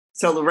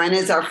So Lorena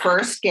is our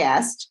first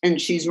guest,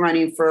 and she's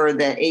running for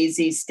the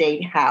AZ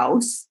State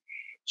House.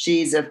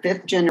 She's a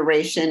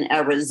fifth-generation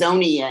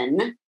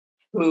Arizonian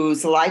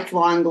whose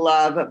lifelong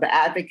love of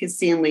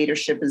advocacy and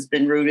leadership has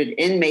been rooted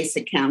in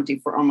Mesa County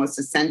for almost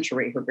a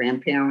century. Her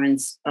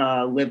grandparents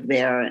lived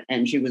there,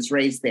 and she was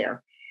raised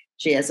there.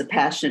 She has a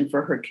passion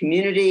for her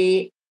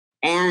community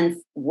and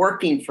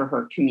working for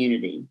her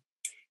community.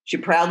 She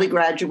proudly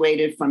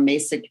graduated from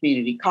Mesa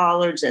Community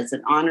College as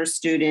an honor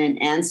student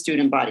and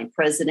student body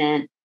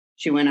president.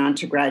 She went on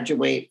to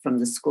graduate from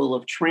the School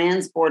of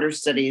Trans-Border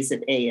Studies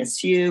at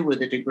ASU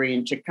with a degree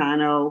in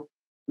Chicano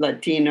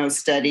Latino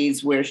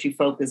Studies, where she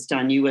focused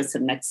on U.S.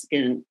 and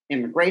Mexican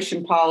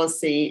immigration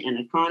policy and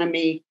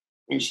economy,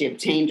 and she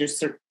obtained a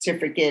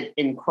certificate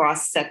in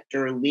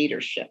cross-sector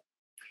leadership.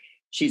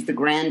 She's the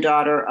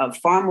granddaughter of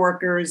farm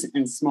workers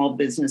and small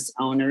business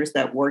owners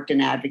that worked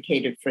and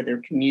advocated for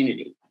their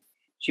community.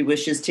 She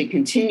wishes to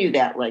continue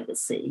that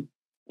legacy,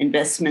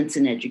 investments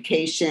in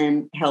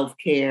education,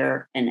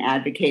 healthcare, and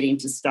advocating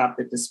to stop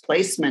the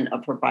displacement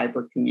of her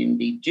vibrant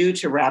community due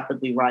to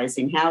rapidly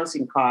rising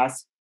housing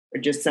costs are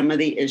just some of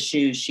the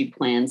issues she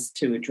plans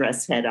to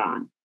address head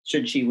on,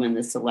 should she win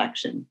this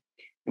election.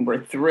 And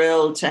we're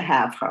thrilled to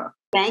have her.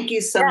 Thank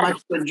you so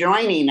much for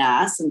joining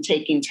us and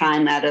taking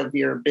time out of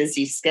your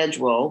busy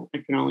schedule. I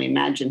can only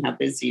imagine how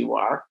busy you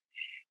are.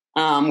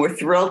 We're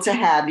thrilled to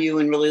have you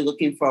and really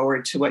looking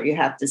forward to what you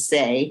have to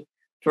say.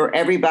 For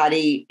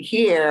everybody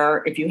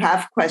here, if you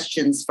have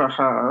questions for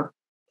her,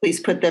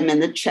 please put them in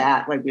the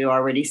chat, like we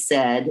already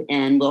said,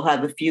 and we'll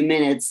have a few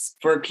minutes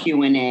for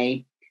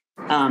Q&A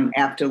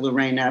after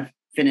Lorena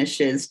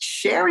finishes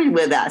sharing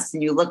with us.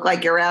 And you look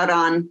like you're out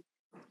on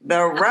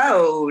the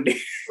road.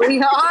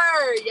 We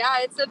are. Yeah,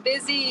 it's a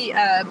busy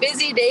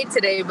day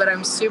today, but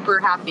I'm super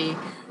happy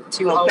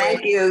to. Well,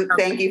 thank you.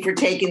 Thank you for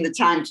taking the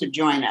time to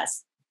join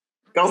us.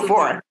 Go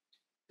for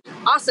it.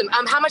 Awesome.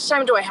 How much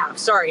time do I have?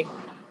 Sorry.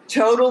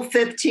 Total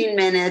 15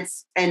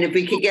 minutes. And if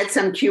we could get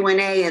some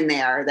Q&A in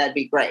there, that'd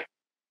be great.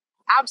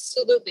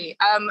 Absolutely.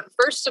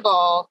 First of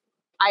all,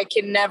 I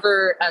can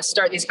never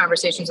start these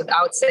conversations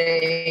without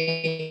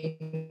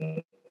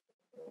saying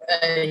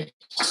a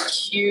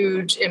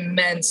huge,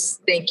 immense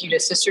thank you to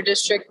Sister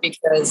District,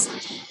 because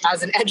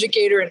as an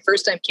educator and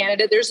first-time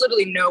candidate, there's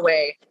literally no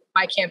way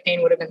my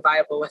campaign would have been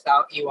viable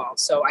without you all.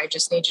 So I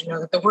just need you to know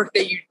that the work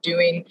that you're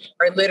doing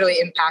are literally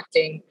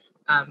impacting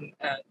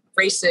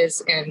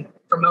races and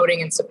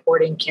promoting and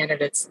supporting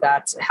candidates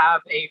that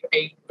have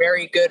a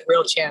very good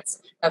real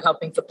chance of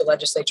helping flip the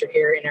legislature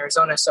here in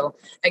Arizona. So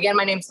again,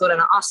 my name is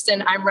Lorena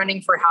Austin. I'm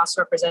running for House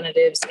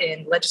Representatives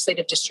in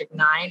Legislative District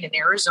 9 in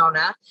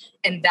Arizona.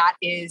 And that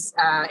is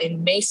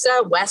in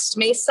Mesa, West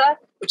Mesa,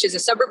 which is a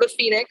suburb of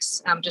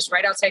Phoenix, just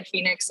right outside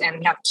Phoenix. And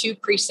we have 2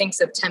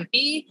 precincts of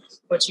Tempe,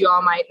 which you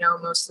all might know,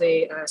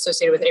 mostly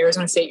associated with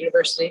Arizona State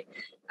University.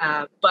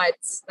 But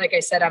like I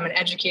said, I'm an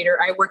educator.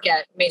 I work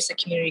at Mesa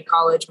Community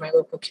College, my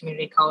local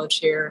community college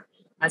here,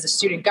 as a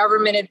student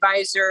government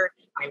advisor.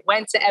 I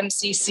went to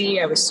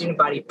MCC. I was student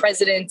body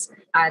president,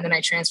 and then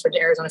I transferred to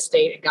Arizona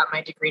State and got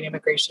my degree in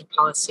immigration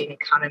policy and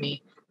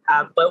economy.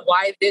 But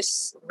why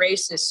this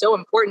race is so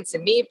important to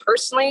me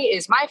personally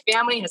is my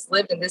family has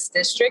lived in this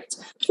district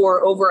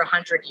for over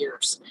 100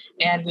 years.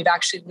 And we've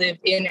actually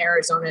lived in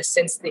Arizona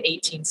since the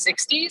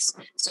 1860s.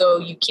 So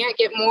you can't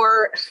get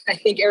more, I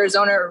think,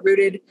 Arizona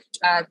rooted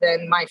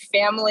than my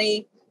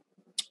family.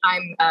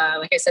 I'm,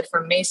 like I said,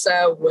 from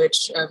Mesa,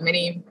 which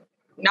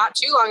not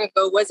too long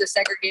ago was a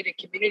segregated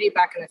community.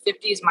 Back in the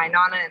 50s, my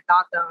nana and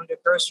tata owned a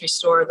grocery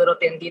store, Little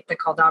Tiendita,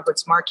 called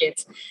Albert's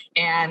Market,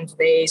 and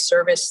they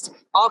serviced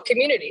all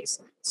communities.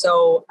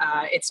 So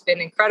it's been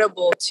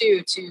incredible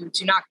too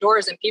to knock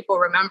doors, and people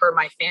remember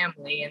my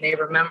family, and they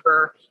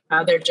remember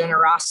their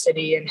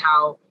generosity and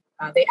how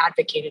they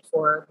advocated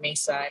for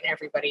Mesa and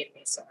everybody in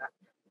Mesa.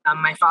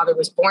 My father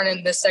was born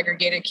in this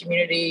segregated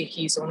community.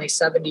 He's only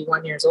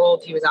 71 years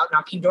old. He was out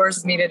knocking doors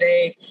with me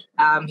today.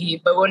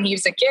 But when he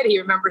was a kid, he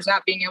remembers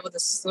not being able to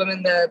swim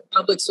in the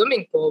public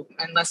swimming pool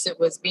unless it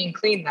was being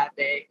cleaned that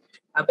day.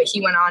 But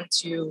he went on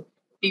to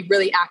be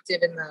really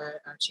active in the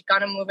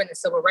Chicano movement, the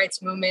civil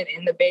rights movement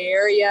in the Bay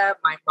Area.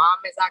 My mom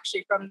is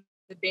actually from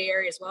the Bay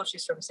Area as well.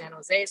 She's from San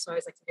Jose, so I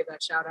always like to give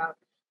that shout out.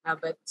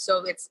 But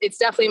so it's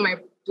definitely my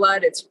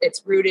blood.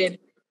 It's rooted,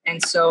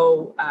 and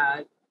so.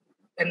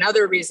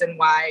 Another reason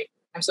why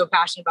I'm so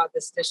passionate about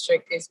this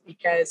district is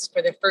because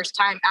for the first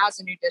time as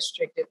a new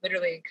district, it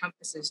literally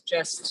encompasses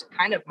just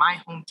kind of my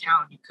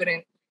hometown. You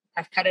couldn't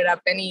have cut it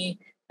up any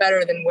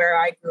better than where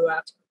I grew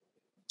up.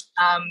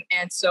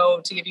 And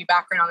so to give you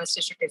background on this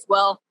district as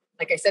well,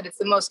 like I said, it's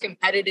the most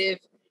competitive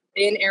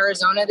in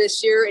Arizona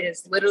this year. It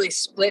is literally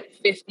split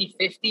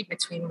 50-50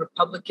 between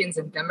Republicans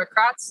and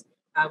Democrats.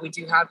 We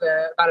do have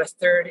about a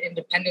third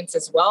independents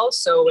as well.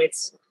 So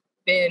it's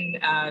been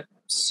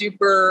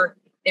super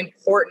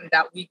important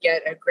that we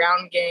get a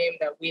ground game,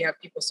 that we have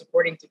people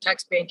supporting through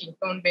text banking,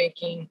 phone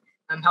banking,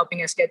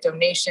 helping us get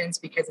donations,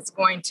 because it's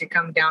going to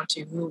come down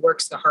to who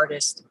works the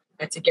hardest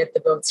to get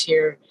the votes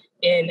here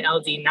in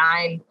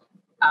LD9.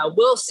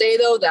 Will say,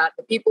 though, that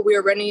the people we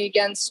are running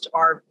against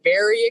are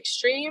very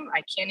extreme.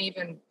 I can't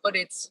even put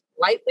it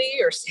lightly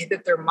or say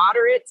that they're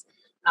moderate.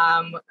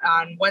 On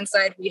one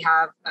side, we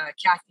have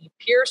Kathy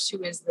Pierce,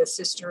 who is the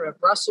sister of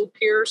Russell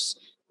Pierce,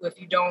 who, if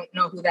you don't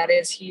know who that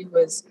is, he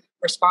was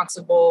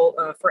responsible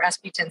for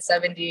SB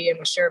 1070 and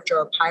was Sheriff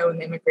Joe Arpaio in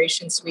the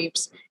immigration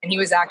sweeps. And he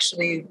was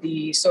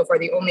actually so far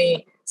the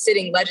only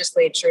sitting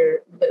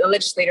legislator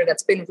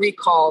that's been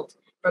recalled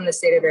from the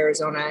state of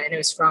Arizona, and it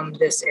was from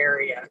this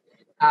area.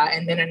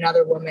 And then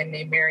another woman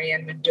named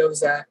Marin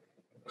Mendoza,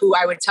 who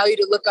I would tell you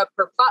to look up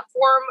her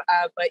platform,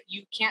 but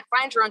you can't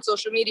find her on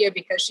social media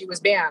because she was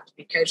banned,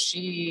 because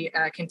she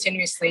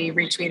continuously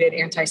retweeted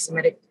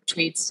anti-Semitic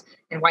tweets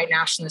and white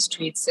nationalist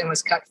tweets and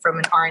was cut from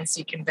an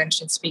RNC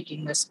convention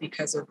speaking list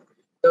because of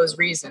those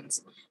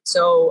reasons.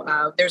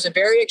 So there's a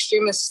very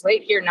extremist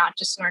slate here, not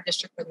just in our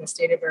district, but in the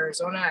state of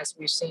Arizona, as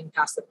we've seen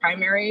past the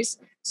primaries.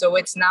 So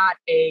it's not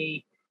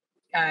a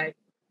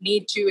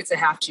need to, it's a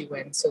have to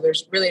win. So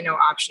there's really no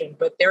option,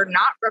 but they're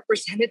not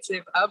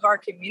representative of our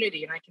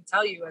community. And I can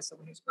tell you, as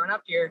someone who's grown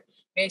up here,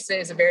 Mesa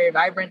is a very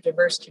vibrant,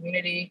 diverse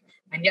community.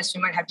 And yes,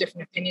 we might have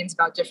different opinions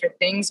about different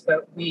things,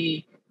 but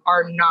we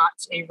are not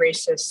a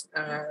racist,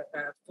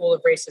 full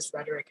of racist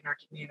rhetoric in our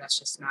community. That's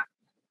just not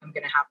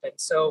going to happen.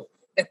 So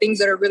the things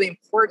that are really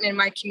important in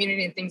my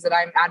community and things that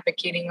I'm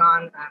advocating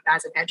on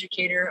as an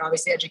educator,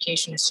 obviously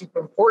education is super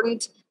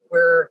important.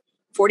 We're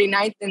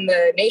 49th in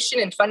the nation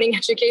in funding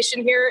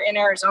education here in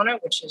Arizona,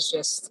 which is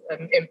just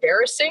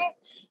embarrassing.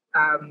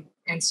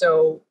 And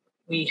so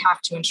we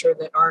have to ensure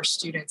that our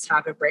students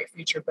have a bright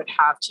future, but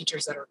have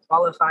teachers that are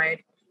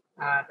qualified,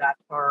 that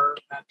are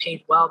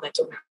paid well, that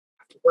don't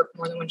have to work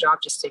more than one job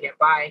just to get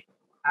by.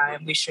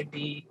 And we should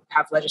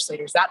have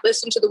legislators that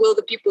listen to the will of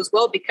the people as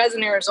well, because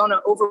in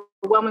Arizona,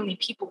 overwhelmingly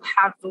people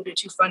have voted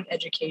to fund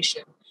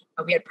education.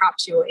 We had Prop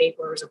 208,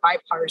 where it was a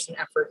bipartisan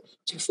effort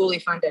to fully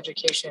fund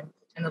education.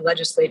 And the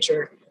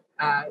legislature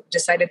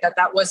decided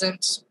that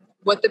wasn't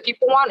what the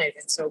people wanted.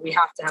 And so we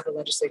have to have a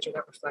legislature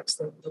that reflects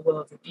the will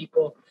of the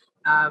people.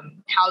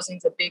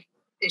 Housing's a big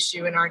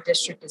issue in our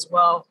district as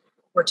well.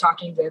 We're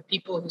talking to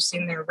people who've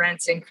seen their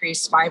rents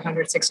increase $500,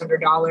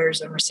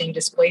 $600, and we're seeing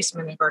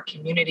displacement of our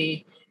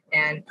community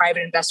and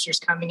private investors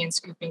coming in,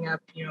 scooping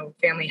up,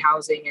 family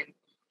housing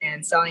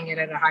and selling it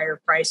at a higher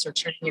price or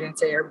turning it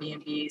into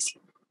Airbnbs.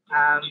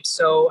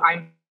 So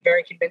I'm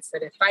very convinced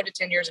that in 5 to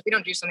 10 years, if we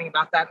don't do something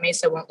about that,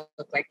 Mesa won't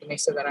look like the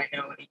Mesa that I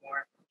know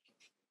anymore.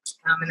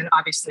 And then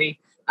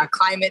obviously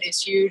climate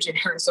is huge in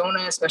Arizona,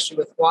 especially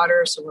with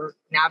water. So we're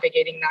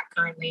navigating that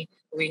currently.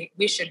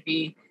 We should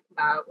be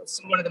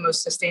one of the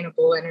most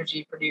sustainable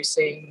energy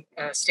producing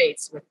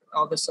states with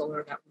all the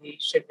solar that we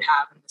should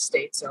have in the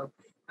state. So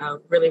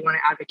really want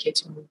to advocate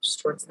to move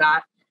towards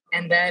that.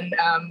 And then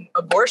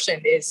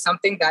abortion is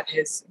something that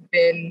has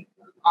been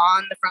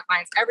on the front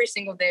lines every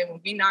single day. When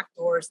we knock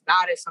doors,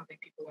 that is something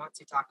people want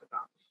to talk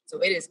about. So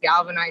it has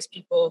galvanized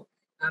people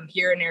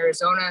here in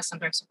Arizona.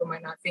 Sometimes people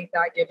might not think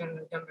that given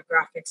the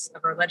demographics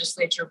of our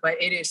legislature,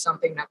 but it is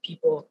something that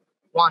people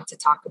want to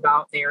talk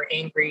about. They are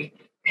angry,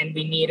 and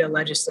we need a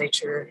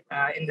legislature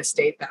in the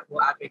state that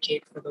will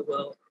advocate for the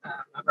will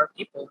of our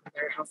people and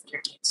their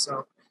healthcare needs.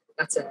 So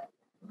that's a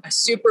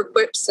super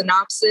quick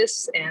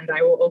synopsis, and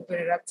I will open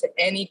it up to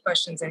any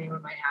questions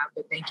anyone might have.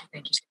 But thank you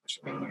so much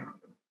for being here.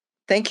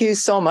 Thank you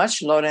so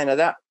much, Lorena.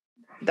 That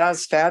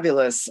was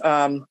fabulous.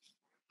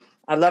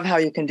 I love how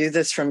you can do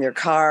this from your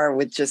car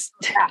with just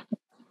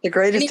the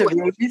greatest of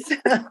ease.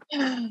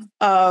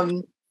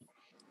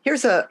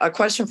 Here's a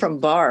question from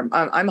Barb.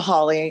 I'm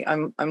Holly.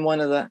 I'm one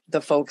of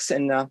the folks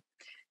in the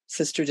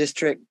sister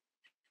district,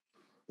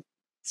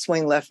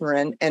 Swing Left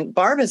Marin. And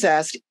Barb has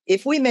asked,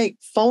 if we make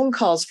phone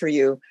calls for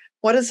you,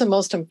 what is the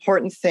most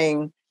important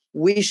thing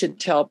we should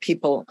tell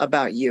people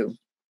about you?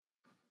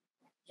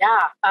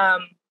 Yeah.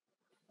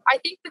 I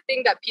think the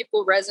thing that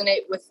people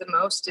resonate with the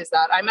most is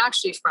that I'm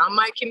actually from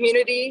my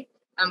community,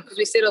 because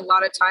we say it a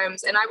lot of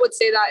times, and I would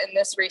say that in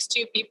this race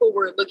too, people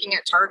were looking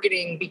at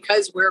targeting,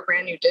 because we're a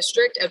brand new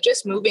district, of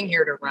just moving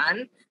here to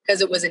run,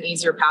 because it was an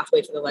easier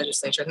pathway for the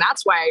legislature. And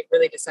that's why I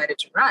really decided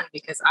to run,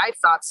 because I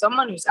thought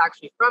someone who's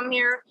actually from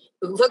here,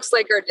 who looks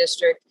like our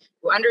district,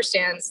 who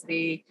understands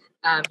the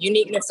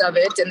uniqueness of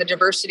it and the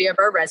diversity of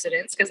our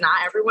residents, because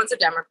not everyone's a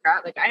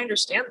Democrat. Like, I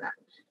understand that.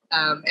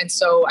 And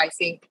so I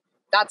think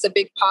that's a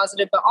big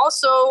positive, but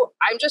also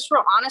I'm just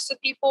real honest with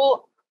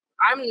people.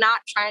 I'm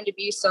not trying to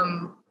be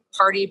some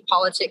party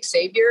politics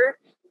savior.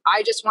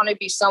 I just want to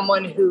be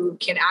someone who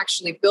can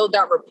actually build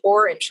that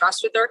rapport and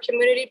trust with our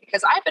community,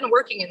 because I've been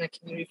working in the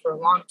community for a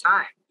long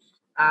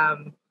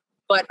time.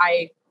 But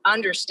I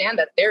understand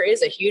that there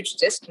is a huge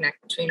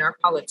disconnect between our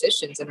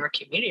politicians and our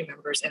community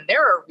members. And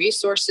there are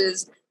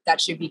resources that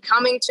should be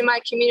coming to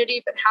my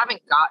community, but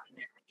haven't gotten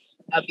there.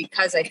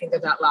 Because I think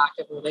of that lack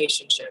of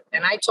relationship.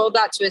 And I told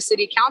that to a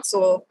city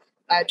council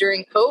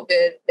during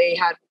COVID.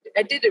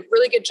 I did a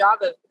really good job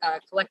of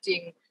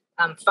collecting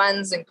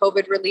funds and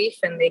COVID relief.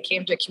 And they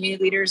came to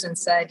community leaders and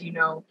said,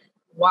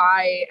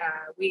 why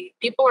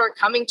people aren't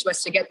coming to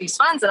us to get these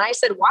funds. And I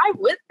said, why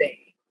would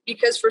they?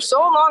 because for so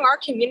long, our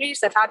communities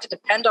have had to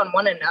depend on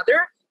one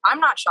another. I'm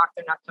not shocked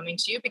they're not coming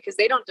to you because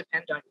they don't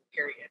depend on you,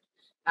 period.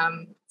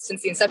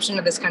 Since the inception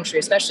of this country,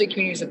 especially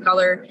communities of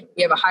color,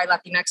 we have a high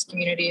Latinx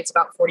community. It's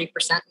about 40%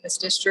 in this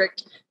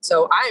district.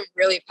 So I'm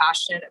really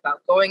passionate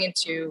about going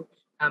into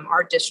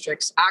our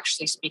districts,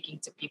 actually speaking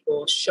to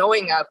people,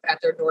 showing up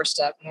at their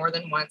doorstep more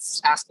than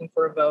once, asking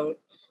for a vote.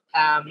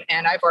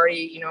 And I've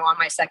already, on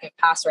my second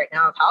pass right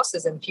now of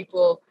houses, and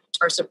people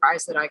are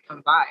surprised that I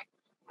come by.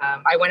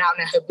 I went out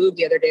in a haboob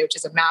the other day, which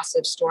is a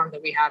massive storm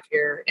that we have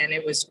here, and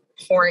it was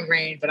pouring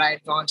rain, but I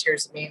had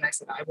volunteers with me, and I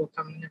said, I will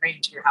come in the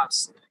rain to your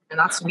house. And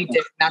that's what we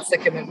did. That's the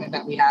commitment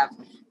that we have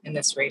in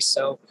this race.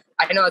 So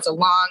I know that's a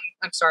long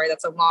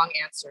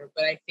answer,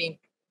 but I think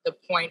the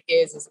point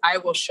is I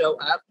will show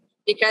up,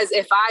 because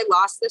if I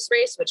lost this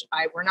race, which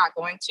we're not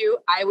going to,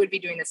 I would be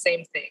doing the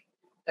same thing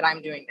that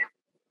I'm doing now,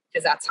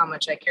 because that's how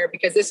much I care,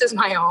 because this is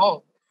my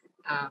home.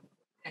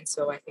 And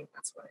so I think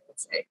that's what I would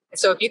say.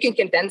 So if you can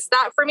condense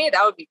that for me,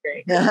 that would be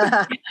great.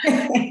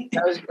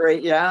 That was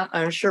great. Yeah,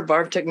 I'm sure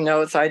Barb took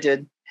notes. I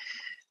did.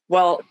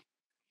 Well,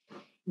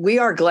 we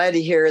are glad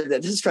to hear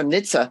that. This is from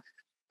Nitsa.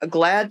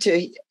 Glad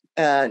to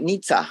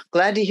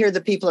hear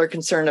that people are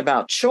concerned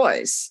about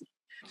choice.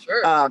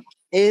 Sure.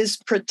 Is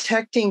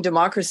protecting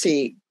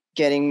democracy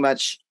getting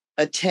much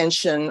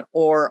attention,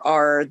 or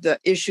are the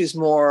issues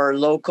more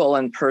local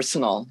and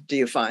personal, do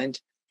you find?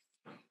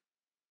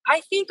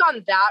 I think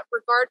on that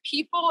regard,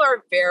 people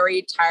are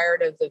very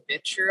tired of the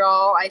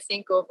vitriol, I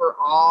think,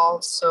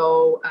 overall.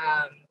 So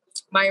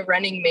my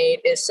running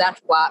mate is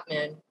Seth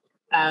Blattman,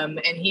 and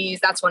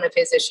that's one of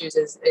his issues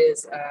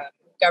is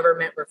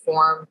government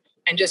reform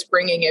and just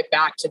bringing it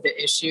back to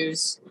the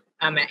issues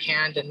at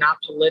hand and not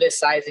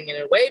politicizing it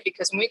in a way.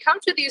 Because when we come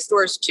to these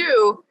doors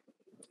too,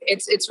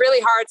 it's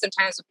really hard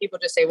sometimes when people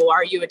just say, well,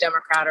 are you a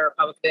Democrat or a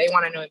Republican? They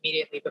want to know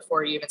immediately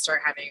before you even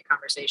start having a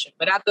conversation.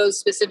 But at those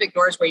specific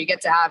doors where you get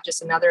to have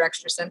just another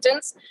extra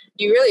sentence,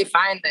 you really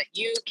find that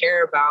you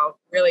care about,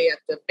 really at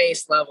the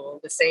base level,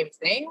 the same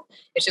thing.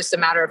 It's just a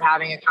matter of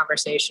having a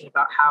conversation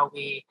about how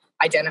we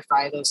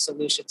identify those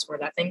solutions for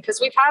that thing,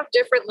 because we have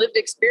different lived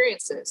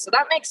experiences. So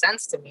that makes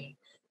sense to me.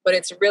 But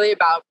it's really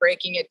about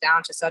breaking it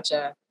down to such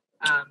a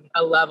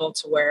level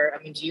to where,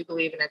 do you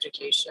believe in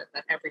education,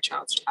 that every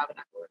child should have an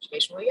equitable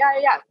education? Well,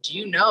 yeah. Do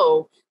you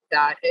know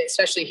that,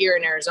 especially here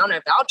in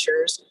Arizona,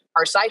 vouchers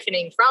are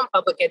siphoning from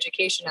public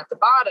education at the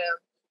bottom,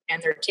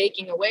 and they're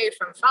taking away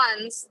from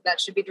funds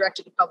that should be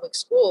directed to public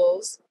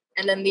schools?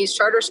 And then these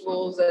charter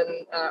schools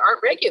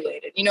aren't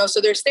regulated, so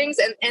there's things,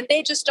 and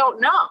they just don't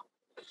know.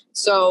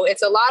 So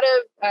it's a lot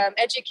of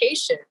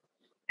education.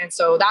 And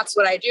so that's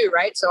what I do,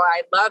 right? So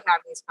I love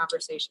having these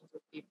conversations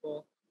with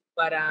people.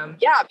 But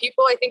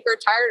people, I think, are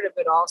tired of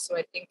it all. So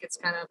I think it's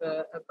kind of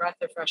a breath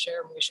of fresh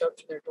air when we show up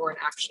to their door and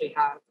actually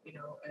have,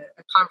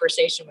 a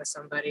conversation with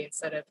somebody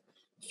instead of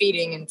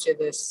feeding into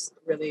this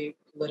really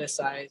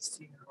politicized,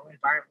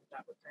 environment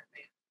that we're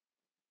currently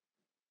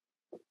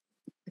in.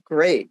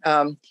 Great.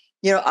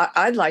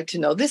 I'd like to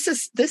know, this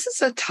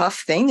is a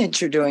tough thing that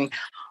you're doing.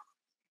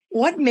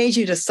 What made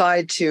you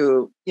decide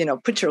to,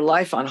 put your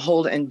life on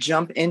hold and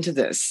jump into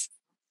this?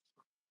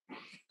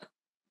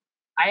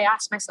 I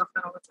ask myself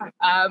that all the time.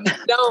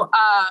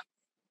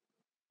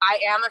 I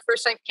am a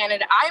first-time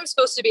candidate. I am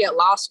supposed to be at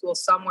law school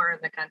somewhere in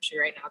the country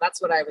right now. That's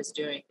what I was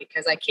doing,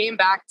 because I came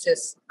back to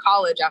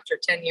college after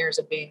 10 years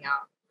of being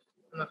out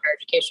from higher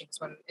education.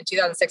 Because in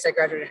 2006, I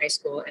graduated high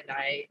school, and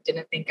I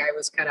didn't think I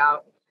was cut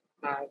out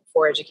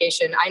for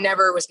education. I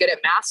never was good at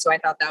math, so I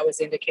thought that was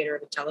the indicator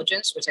of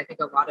intelligence, which I think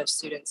a lot of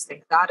students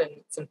think that, and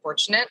it's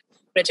unfortunate.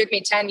 But it took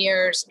me 10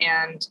 years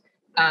and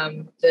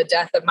the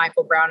death of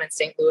Michael Brown in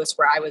St. Louis,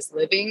 where I was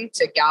living,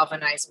 to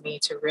galvanize me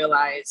to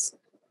realize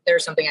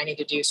there's something I need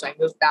to do. So I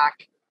moved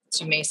back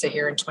to Mesa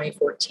here in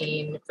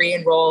 2014,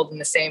 re-enrolled in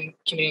the same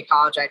community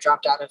college I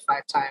dropped out of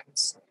 5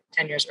 times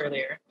 10 years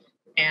earlier.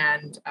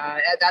 And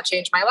that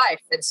changed my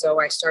life. And so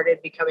I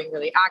started becoming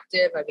really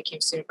active. I became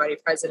student body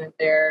president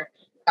there,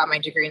 got my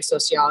degree in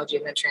sociology,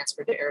 and then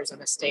transferred to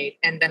Arizona State.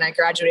 And then I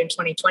graduated in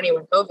 2020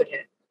 when COVID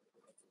hit.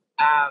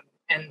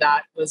 And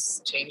that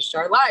changed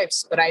our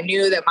lives. But I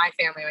knew that my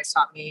family always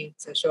taught me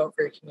to show up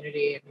for your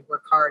community and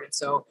work hard. And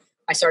so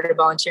I started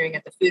volunteering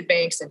at the food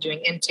banks and doing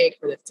intake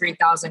for the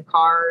 3,000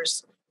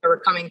 cars that were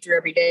coming through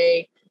every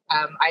day.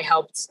 I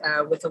helped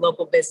with a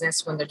local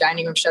business when the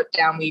dining room shut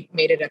down. We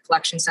made it a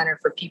collection center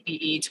for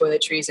PPE,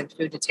 toiletries, and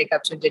food to take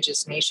up to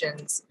Indigenous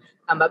nations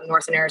up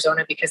north in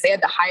Arizona, because they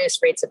had the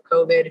highest rates of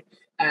COVID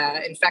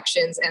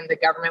infections, and the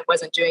government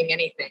wasn't doing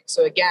anything.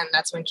 So again,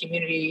 that's when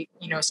community,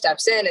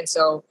 steps in. And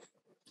so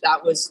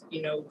that was,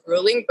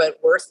 grueling, but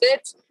worth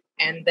it.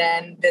 And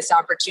then this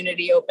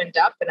opportunity opened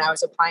up, and I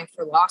was applying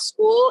for law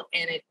school,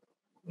 and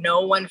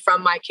no one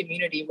from my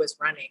community was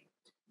running.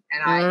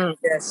 And I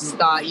just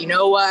thought, you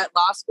know what,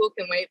 law school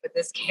can wait, but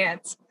this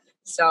can't.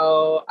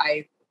 So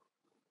I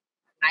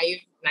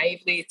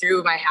naively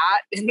threw my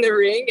hat in the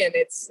ring, and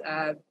it's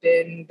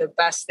been the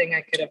best thing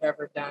I could have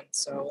ever done.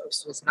 So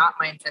this was not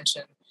my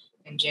intention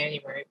in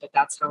January, but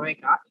that's how I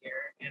got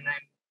here. And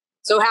I'm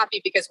so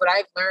happy because what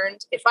I've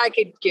learned, if I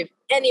could give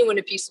anyone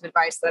a piece of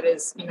advice that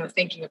is,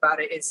 thinking about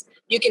it, is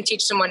you can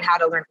teach someone how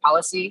to learn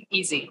policy,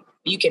 easy.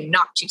 You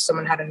cannot teach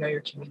someone how to know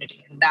your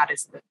community. And that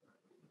is the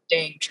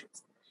dang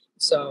truth.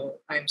 So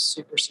I'm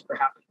super, super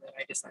happy that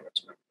I decided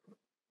to run.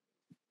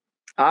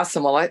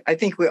 Awesome. Well, I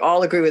think we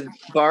all agree with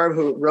Barb,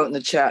 who wrote in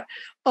the chat,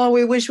 oh,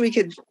 we wish we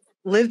could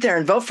live there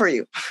and vote for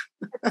you.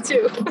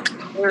 Too.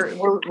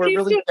 We're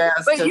really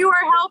jazzed. But you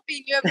are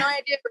helping. You have no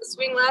idea for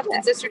Swing Left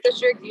and Sister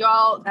District. You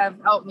all have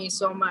helped me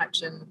so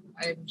much. And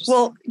I'm just...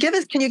 Well,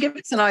 can you give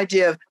us an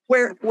idea of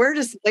where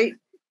does late...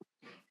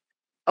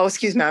 Oh,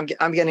 excuse me. I'm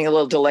getting a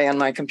little delay on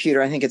my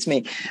computer. I think it's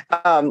me.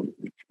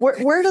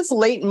 Where does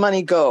late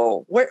money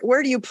go?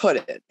 Where do you put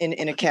it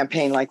in a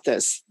campaign like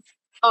this?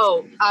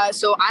 Oh,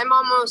 so I'm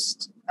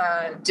almost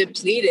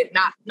depleted.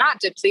 Not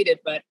depleted,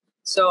 but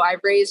so I've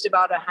raised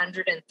about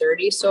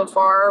 130 so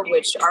far,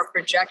 which our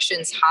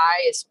projections high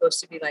is supposed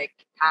to be like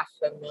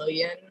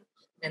 $500,000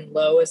 and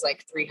low is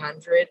like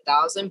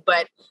 300,000.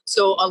 But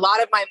so a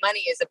lot of my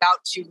money is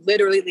about to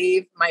literally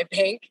leave my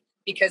bank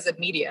because of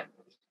media.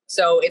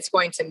 So it's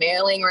going to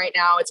mailing right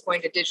now. It's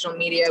going to digital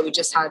media. We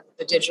just had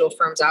the digital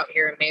firms out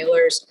here and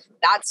mailers.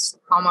 That's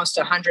almost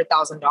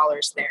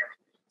 $100,000 there.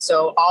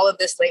 So all of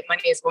this late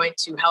money is going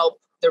to help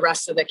the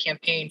rest of the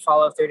campaign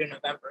follow through to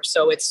November.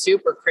 So it's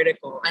super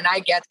critical. And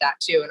I get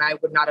that too. And I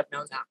would not have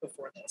known that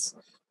before this.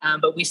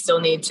 But we still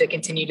need to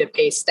continue to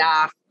pay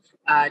staff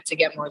to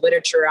get more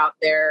literature out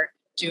there.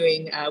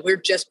 We're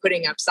just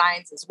putting up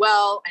signs as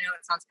well. I know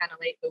it sounds kind of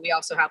late, but we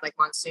also have like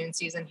monsoon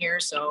season here.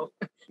 So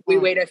we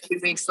wait a few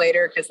weeks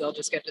later because they'll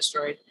just get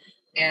destroyed.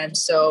 And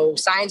so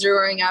signs are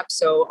going up.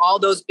 So all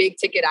those big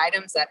ticket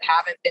items that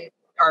haven't been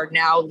are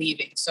now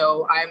leaving.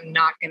 So I'm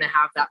not going to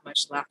have that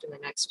much left in the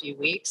next few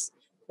weeks,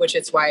 which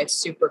is why it's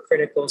super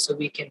critical so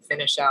we can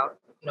finish out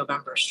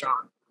November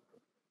strong.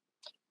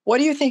 What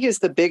do you think is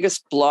the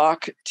biggest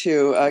block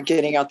to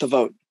getting out the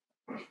vote?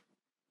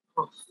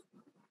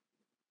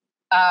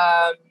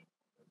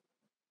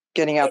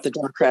 Getting out the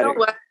Democratic,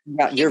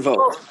 your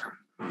vote.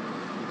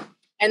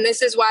 And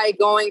this is why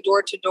going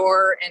door to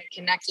door and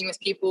connecting with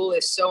people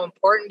is so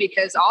important,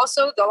 because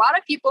also a lot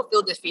of people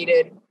feel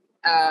defeated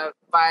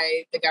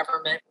by the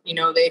government.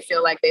 They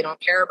feel like they don't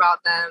care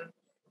about them.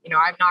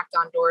 I've knocked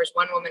on doors.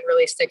 One woman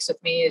really sticks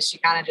with me is she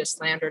kind of just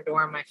slammed her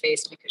door in my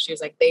face because she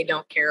was like, they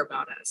don't care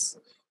about us.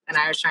 And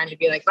I was trying to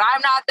be like, but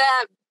I'm not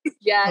them.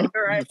 Yeah,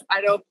 or I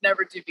don't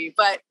never to be.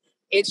 But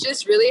it's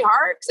just really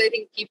hard because I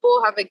think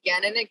people have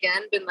again and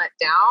again been let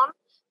down.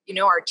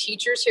 Our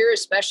teachers here,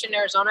 especially in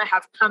Arizona,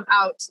 have come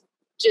out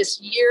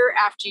just year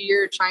after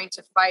year trying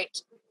to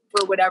fight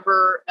for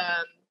whatever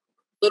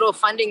little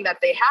funding that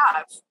they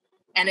have.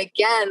 And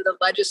again, the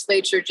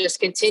legislature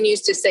just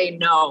continues to say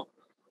no.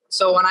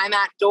 So when I'm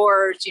at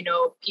doors,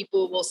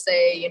 people will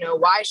say,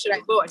 why should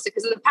I vote? I said,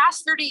 because in the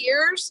past 30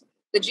 years,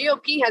 the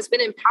GOP has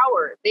been in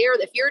power.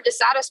 If you're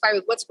dissatisfied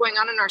with what's going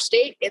on in our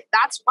state,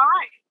 that's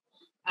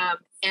fine.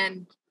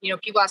 And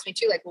people ask me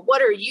too, like, well,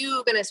 what are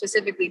you going to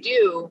specifically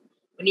do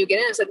when you get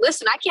in? I said,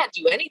 listen, I can't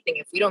do anything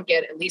if we don't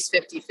get at least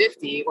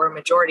 50-50 or a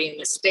majority in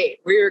the state.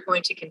 We're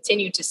going to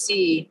continue to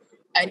see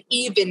an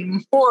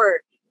even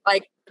more,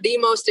 like, the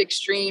most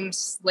extreme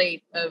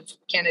slate of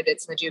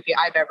candidates in the GOP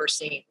I've ever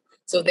seen.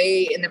 So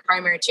in the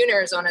primary too in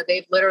Arizona,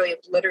 they've literally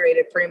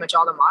obliterated pretty much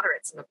all the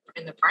moderates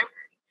in the primary.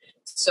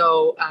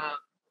 So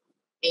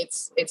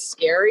it's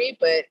scary,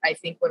 but I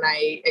think when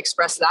I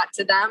express that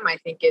to them, I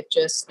think it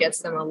just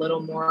gets them a little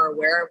more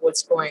aware of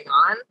what's going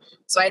on.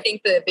 So I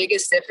think the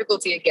biggest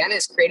difficulty again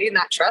is creating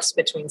that trust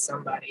between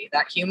somebody,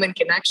 that human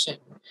connection,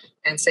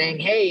 and saying,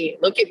 hey,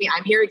 look at me.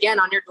 I'm here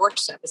again on your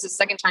doorstep. This is the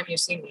second time you've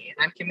seen me,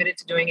 and I'm committed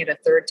to doing it a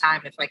third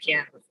time if I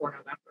can before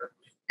November.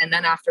 And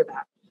then after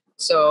that.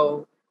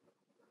 So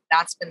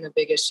that's been the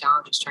biggest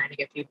challenge, is trying to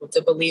get people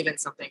to believe in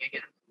something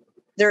again.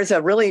 There's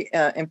a really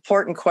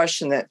important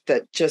question that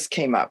just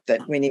came up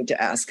that we need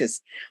to ask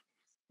is,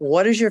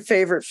 what is your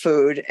favorite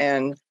food,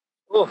 and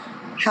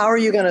how are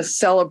you going to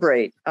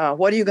celebrate?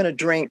 What are you going to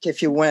drink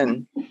if you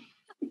win?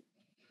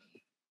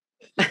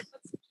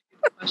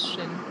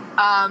 Question.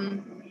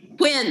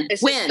 When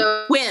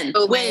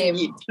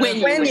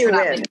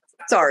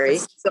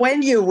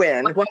you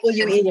win, what will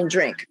you eat and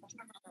drink?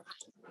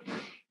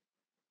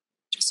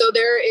 So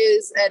there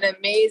is an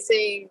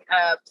amazing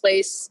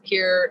place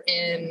here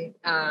in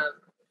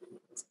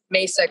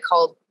Mesa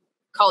called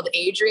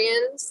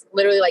Adrian's,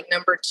 literally like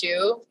number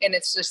 2. And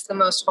it's just the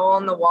most hole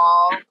in the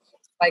wall,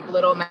 like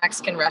little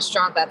Mexican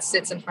restaurant that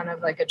sits in front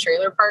of like a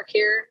trailer park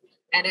here.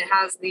 And it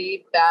has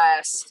the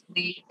best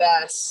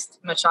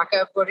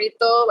machaca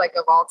burrito, like,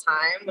 of all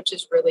time, which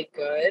is really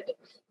good.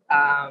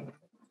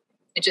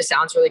 It just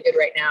sounds really good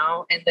right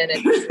now. And then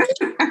it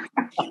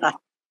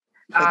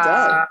does.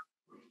 I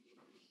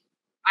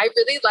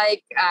really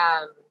like,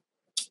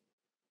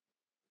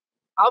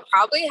 I'll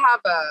probably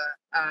have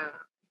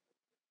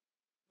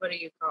what do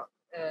you call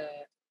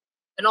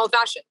an old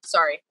fashioned,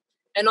 sorry.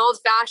 an old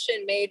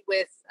fashioned made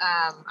with,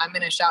 I'm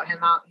going to shout him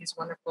out. He's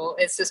wonderful.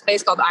 It's this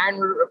place called Iron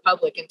Root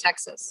Republic in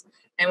Texas.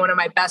 And one of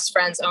my best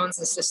friends owns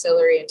this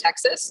distillery in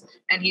Texas.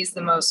 And he's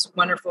the most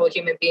wonderful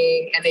human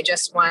being. And they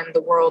just won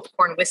the World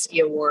Corn Whiskey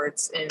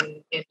Awards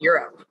in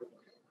Europe.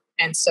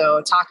 And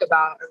so talk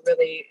about a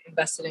really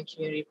invested in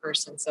community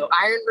person. So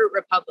Iron Root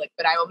Republic,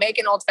 but I will make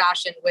an old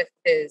fashioned with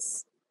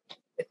his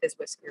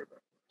whiskey.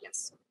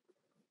 Yes.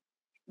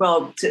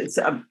 Well, it's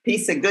a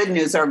piece of good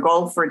news. Our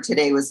goal for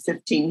today was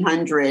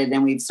 1,500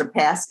 and we've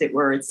surpassed it.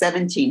 We're at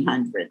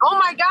 1,700. Oh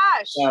my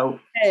gosh. So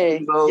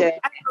Hey, we'll yeah.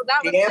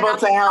 be able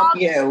to help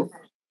you.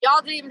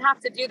 Y'all didn't even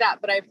have to do that,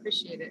 but I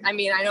appreciate it. I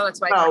mean, I know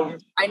that's why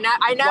I never,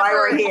 why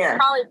we're here. I'm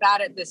probably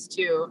bad at this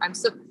too. I'm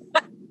so,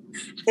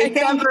 Thank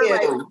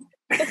you.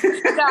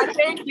 yeah,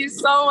 thank you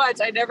so much.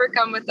 I never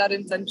come with that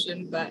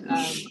intention, but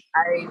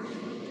I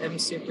am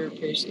super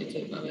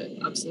appreciative of it.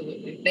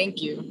 Absolutely.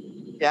 Thank you.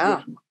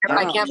 Yeah.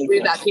 I can't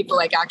believe that people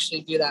like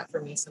actually do that for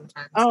me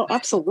sometimes. Oh,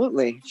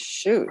 absolutely.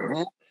 Shoot.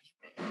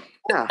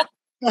 Yeah.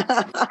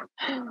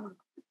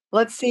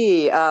 Let's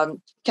see. Can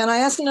I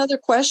ask another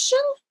question?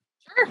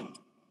 Sure.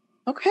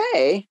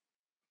 Okay.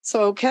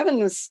 So Kevin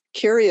was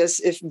curious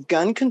if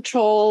gun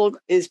control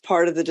is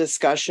part of the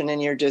discussion in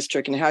your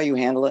district and how you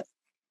handle it.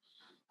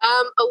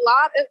 A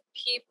lot of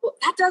people,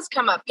 that does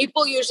come up.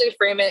 People usually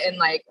frame it in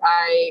like,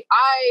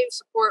 I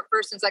support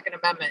First and Second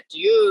Amendment. Do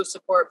you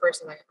support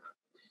First and Second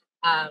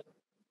Amendment?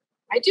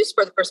 I do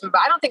support the First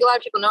Amendment, but I don't think a lot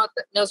of people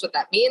knows what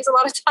that means a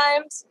lot of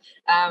times.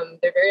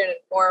 They're very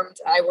uninformed.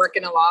 I work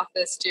in a law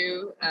office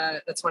too.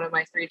 That's one of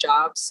my 3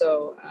 jobs.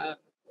 So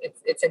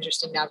it's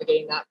interesting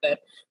navigating that. But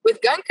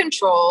with gun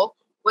control,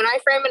 when I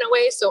frame it in a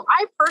way, so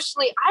I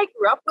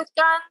grew up with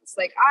guns.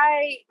 Like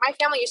my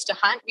family used to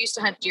hunt. We used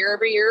to hunt deer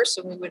every year.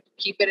 So we would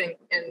keep it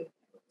and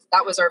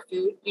that was our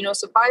food,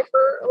 supply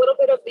for a little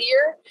bit of the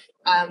year.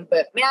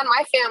 But man,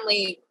 my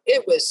family,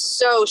 it was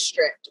so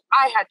strict.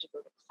 I had to go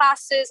to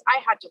classes. I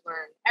had to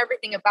learn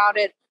everything about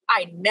it.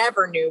 I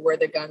never knew where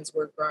the guns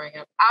were growing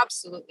up.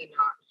 Absolutely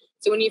not.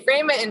 So when you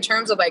frame it in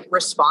terms of like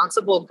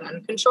responsible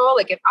gun control,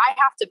 like if I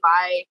have to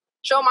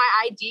show my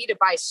ID to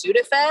buy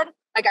Sudafed,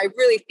 like I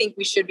really think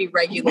we should be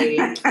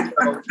regulating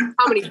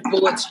how many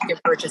bullets you can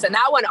purchase. And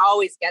that one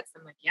always gets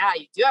them like, yeah,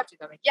 you do have to.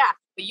 I'm like, yeah,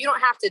 but you don't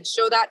have to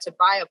show that to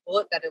buy a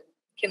bullet that it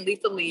can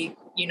lethally,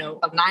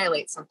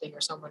 annihilate something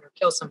or someone or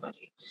kill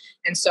somebody.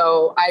 And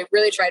so I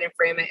really try to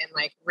frame it in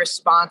like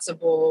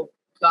responsible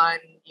gun,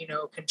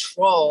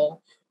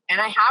 control. And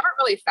I haven't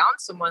really found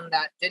someone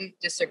that didn't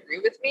disagree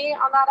with me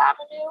on that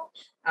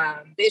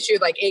avenue. The issue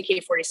of like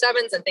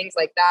AK-47s and things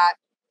like that.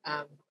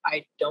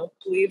 I don't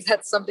believe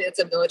that's something that's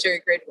a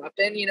military grade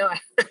weapon. I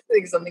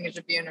think something that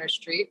should be in our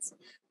streets.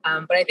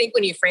 But I think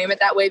when you frame it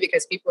that way,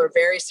 because people are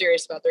very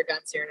serious about their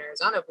guns here in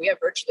Arizona, we have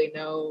virtually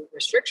no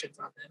restrictions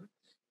on them.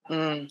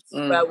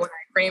 But when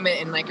I frame it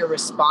in like a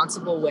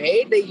responsible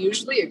way, they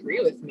usually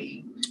agree with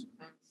me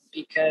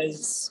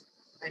because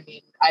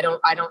I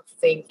don't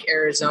think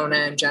Arizona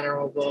in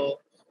general will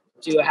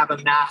have a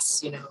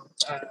mass,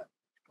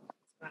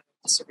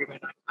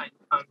 disagreement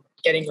on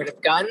getting rid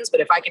of guns. But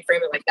if I can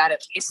frame it like that,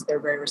 at least they're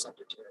very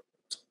receptive to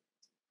it.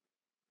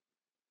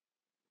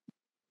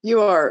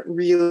 You are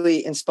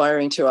really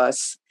inspiring to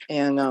us.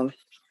 And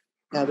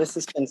this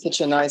has been such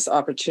a nice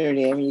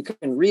opportunity. I mean, you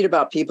can read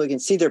about people, you can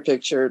see their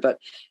picture, but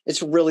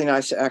it's really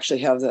nice to actually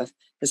have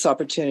this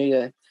opportunity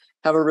to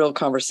have a real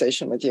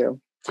conversation with you.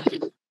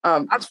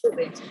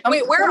 Absolutely.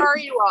 Wait, where are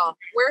you all?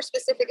 Where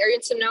specific? Are you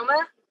in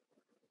Sonoma?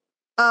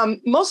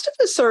 Most of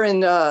us are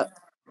in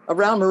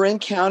around Marin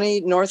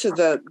County, north of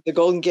the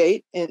Golden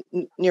Gate,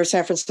 near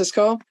San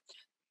Francisco.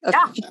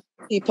 A few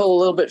people a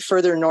little bit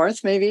further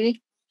north,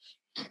 maybe.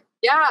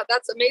 Yeah,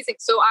 that's amazing.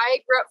 So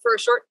I grew up for a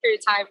short period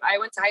of time. I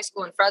went to high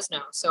school in Fresno,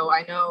 so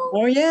I know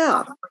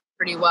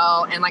pretty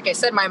well. And like I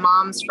said, my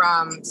mom's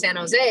from San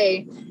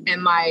Jose,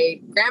 and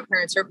my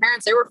grandparents, her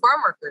parents, they were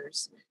farm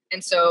workers.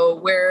 And so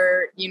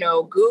where,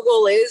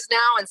 Google is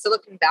now in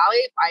Silicon Valley,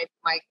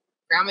 my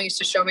grandma used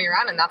to show me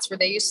around, and that's where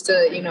they used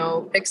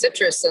to, pick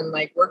citrus and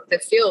like work the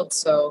field.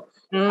 So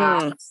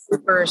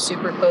super,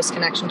 super close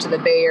connection to the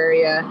Bay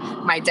Area.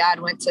 My dad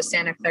went to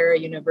Santa Clara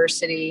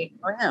University.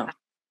 Oh, yeah.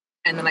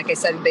 And then, like I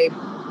said,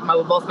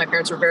 both my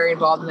parents were very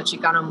involved in the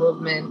Chicano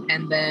movement.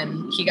 And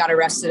then he got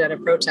arrested at a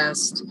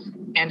protest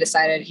and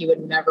decided he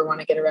would never want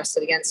to get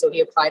arrested again. So he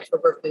applied for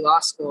Berkeley Law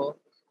School,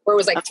 where it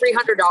was like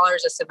 $300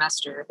 a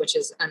semester, which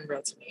is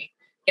unreal to me.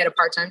 He had a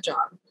part-time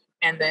job.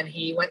 And then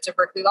he went to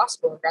Berkeley Law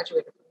School and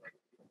graduated from there.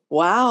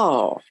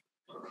 Wow.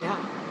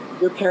 Yeah.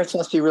 Your parents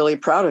must be really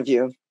proud of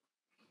you.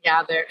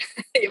 Yeah,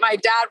 my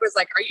dad was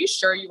like, are you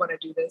sure you want to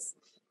do this?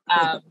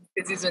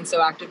 Because he's been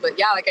so active. But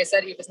yeah, like I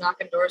said, he was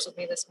knocking doors with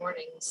me this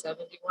morning. He's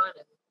 71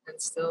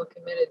 and still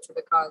committed to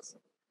the cause.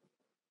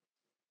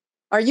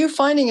 Are you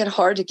finding it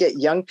hard to get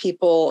young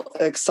people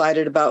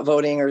excited about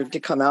voting or to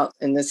come out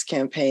in this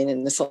campaign,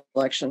 in this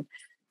election?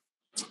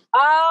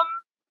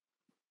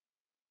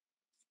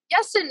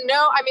 Yes and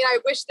no. I mean, I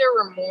wish there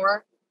were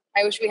more.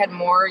 I wish we had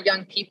more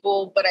young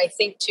people. But I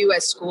think, too,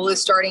 as school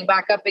is starting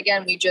back up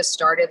again, we just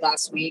started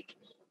last week.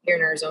 here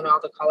in Arizona, all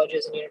the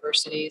colleges and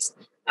universities.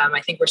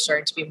 I think we're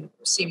starting to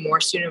see more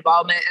student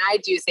involvement. And I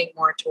do think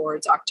more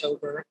towards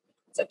October,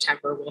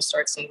 September, we'll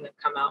start seeing them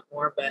come out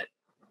more. But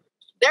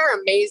they're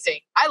amazing.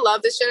 I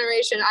love this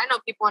generation. I know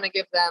people want to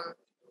give them,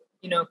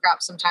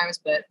 crap sometimes,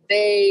 but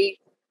they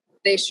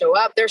show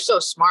up. They're so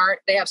smart.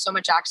 They have so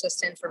much access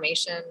to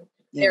information.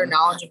 Yeah. They're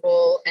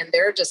knowledgeable, and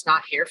they're just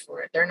not here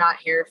for it. They're not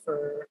here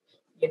for,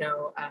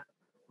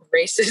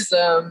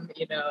 racism,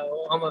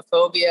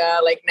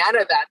 homophobia, like none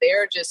of that. They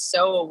are just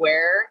so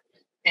aware.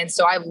 And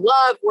so I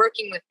love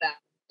working with them.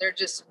 They're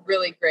just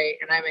really great,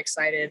 and I'm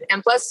excited.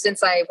 And plus,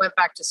 since I went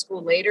back to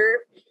school later,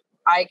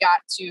 I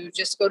got to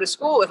just go to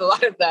school with a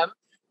lot of them.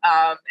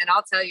 And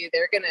I'll tell you,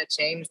 they're going to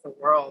change the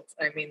world.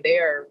 I mean, they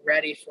are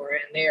ready for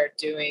it, and they are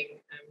doing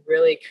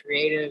really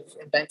creative,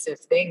 inventive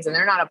things, and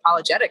they're not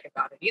apologetic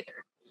about it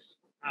either.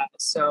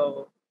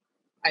 So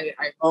I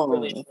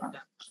really love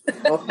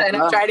them. And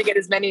I'm trying to get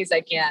as many as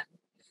I can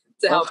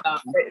to help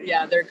out. But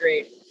yeah, they're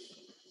great.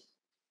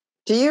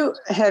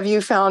 Have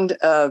you found,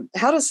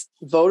 how does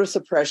voter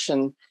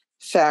suppression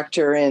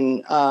factor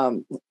in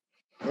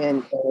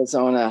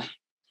Arizona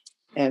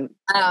and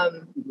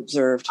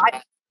observed?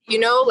 I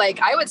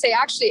would say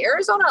actually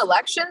Arizona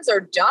elections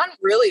are done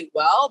really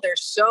well.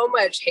 There's so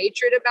much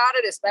hatred about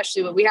it,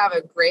 especially when we have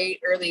a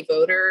great early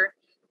voter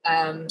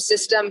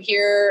system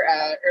here,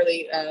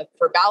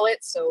 for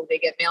ballots. So they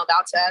get mailed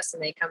out to us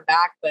and they come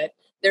back, but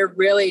they're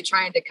really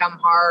trying to come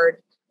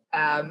hard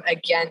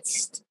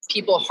against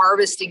people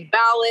harvesting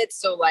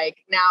ballots. So like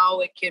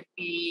now it could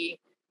be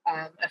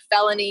a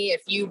felony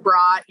if you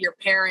brought your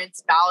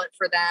parents' ballot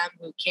for them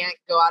who can't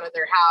go out of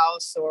their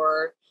house,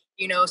 or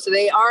so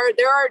there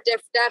are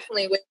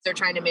definitely ways they're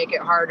trying to make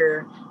it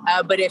harder.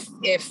 But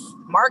if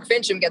Mark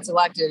Fincham gets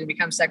elected and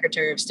becomes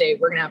Secretary of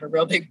State, we're going to have a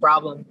real big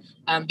problem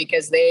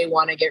because they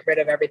want to get rid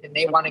of everything.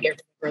 They want to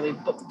get rid of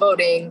early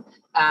voting.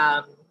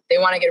 They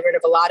want to get rid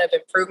of a lot of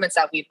improvements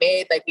that we've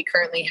made. Like we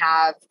currently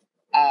have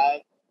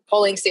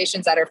polling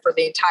stations that are for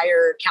the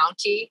entire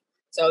county.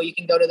 So you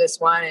can go to this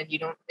one and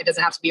it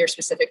doesn't have to be your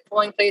specific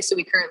polling place. So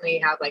we currently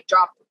have like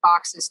drop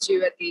boxes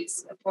too at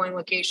these polling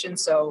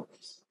locations. So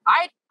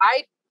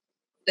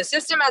the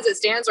system as it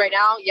stands right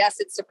now, yes,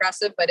 it's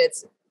suppressive, but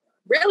it's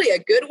really a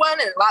good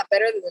one and a lot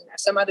better than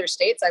some other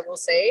states, I will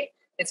say.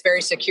 It's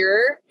very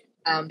secure.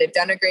 They've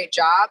done a great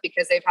job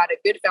because they've had a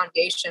good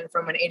foundation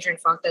from when Adrian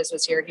Fontes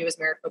was here. He was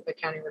Maricopa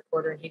County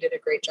Recorder, and he did a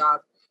great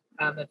job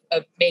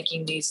of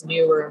making these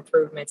newer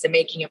improvements and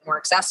making it more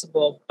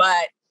accessible.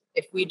 But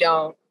if we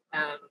don't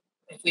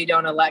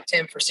elect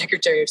him for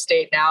Secretary of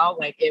State now,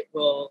 like it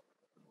will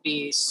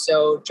be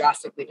so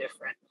drastically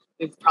different.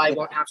 We probably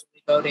won't have to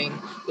be voting.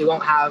 We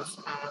won't have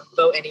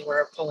vote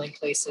anywhere polling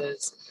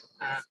places.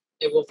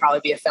 It will probably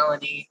be a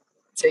felony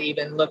to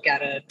even look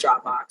at a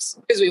drop box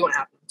because we won't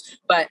have them.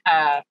 But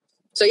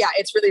so yeah,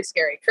 it's really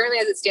scary. Currently,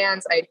 as it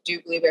stands, I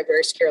do believe we have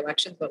very secure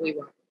elections, but we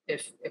won't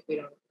if we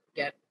don't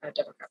get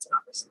Democrats in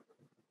office.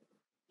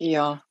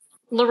 Yeah.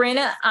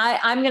 Lorena,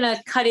 I'm going to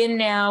cut in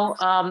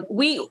now.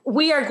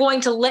 We are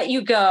going to let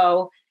you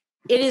go.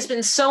 It has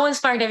been so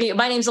inspiring to have you.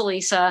 My name's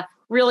Elisa.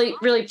 Really,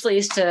 really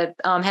pleased to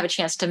have a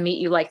chance to meet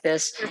you like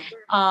this.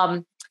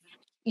 I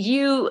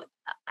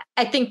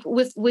think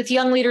with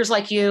young leaders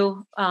like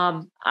you,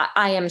 I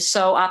am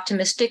so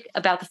optimistic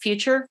about the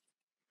future,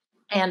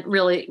 and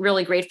really,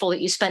 really grateful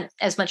that you spent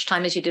as much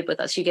time as you did with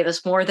us. You gave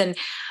us more than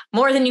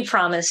you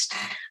promised,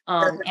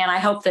 and I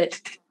hope that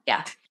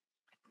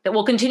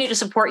we'll continue to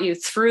support you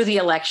through the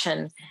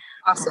election.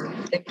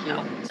 Awesome. Thank you.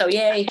 So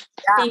yay.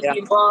 Yeah. Thank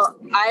you. Well,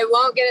 I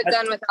won't get it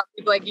done without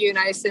people like you, and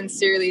I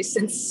sincerely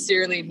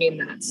mean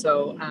that.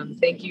 So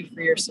thank you for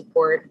your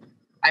support.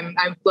 I'm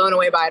blown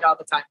away by it all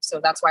the time.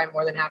 So that's why I'm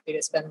more than happy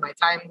to spend my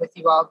time with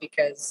you all,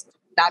 because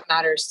that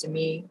matters to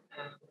me.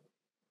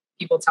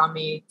 People tell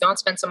me, don't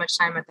spend so much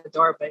time at the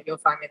door, but you'll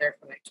find me there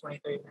for like 20,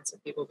 30 minutes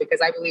with people,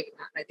 because I believe in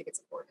that and I think it's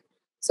important.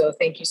 So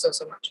thank you so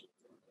much.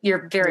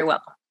 You're very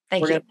welcome.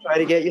 We're going to try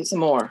to get you some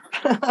more.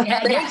 Thank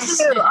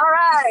you. All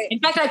right. In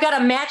fact, I've got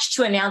a match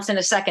to announce in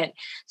a second.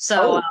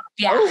 So,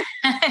 yeah.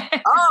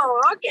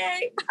 Oh,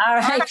 okay. All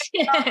right.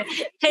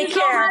 Take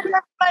care.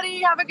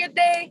 Everybody. Have a good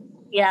day.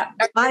 Yeah.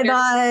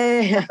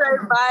 Bye-bye.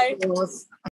 Bye.